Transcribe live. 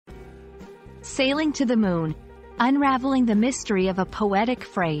Sailing to the moon, unraveling the mystery of a poetic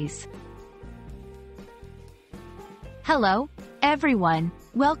phrase. Hello, everyone,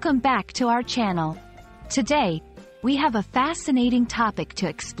 welcome back to our channel. Today, we have a fascinating topic to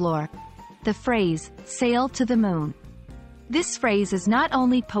explore. The phrase, sail to the moon. This phrase is not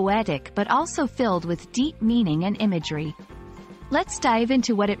only poetic but also filled with deep meaning and imagery. Let's dive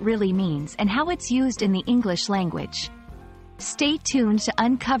into what it really means and how it's used in the English language. Stay tuned to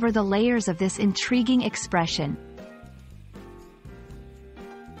uncover the layers of this intriguing expression.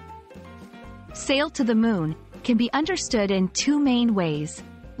 Sail to the moon can be understood in two main ways,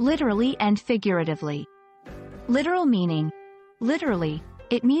 literally and figuratively. Literal meaning. Literally,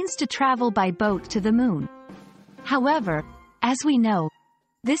 it means to travel by boat to the moon. However, as we know,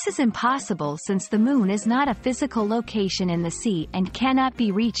 this is impossible since the moon is not a physical location in the sea and cannot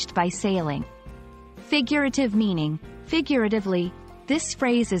be reached by sailing. Figurative meaning. Figuratively, this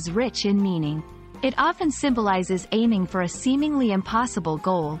phrase is rich in meaning. It often symbolizes aiming for a seemingly impossible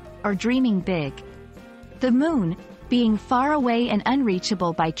goal, or dreaming big. The moon, being far away and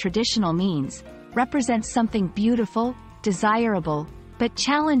unreachable by traditional means, represents something beautiful, desirable, but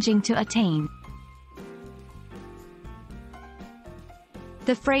challenging to attain.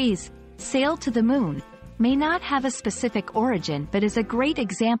 The phrase, sail to the moon, may not have a specific origin but is a great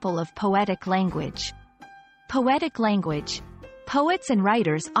example of poetic language. Poetic language. Poets and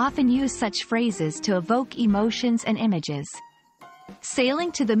writers often use such phrases to evoke emotions and images. Sailing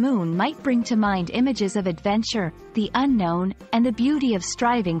to the moon might bring to mind images of adventure, the unknown, and the beauty of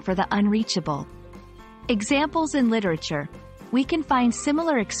striving for the unreachable. Examples in literature. We can find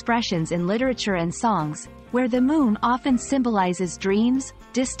similar expressions in literature and songs, where the moon often symbolizes dreams,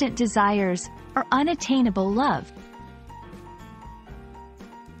 distant desires, or unattainable love.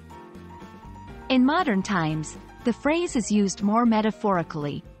 In modern times, the phrase is used more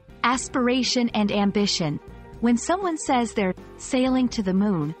metaphorically. Aspiration and ambition. When someone says they're sailing to the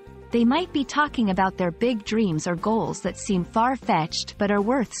moon, they might be talking about their big dreams or goals that seem far-fetched but are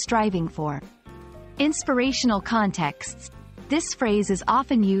worth striving for. Inspirational contexts. This phrase is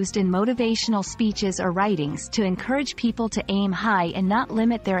often used in motivational speeches or writings to encourage people to aim high and not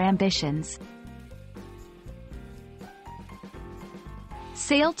limit their ambitions.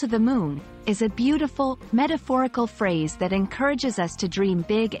 Sail to the moon is a beautiful, metaphorical phrase that encourages us to dream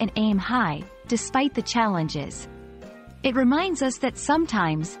big and aim high, despite the challenges. It reminds us that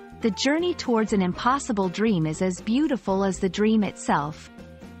sometimes, the journey towards an impossible dream is as beautiful as the dream itself.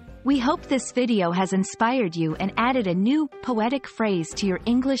 We hope this video has inspired you and added a new, poetic phrase to your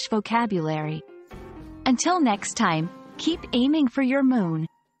English vocabulary. Until next time, keep aiming for your moon.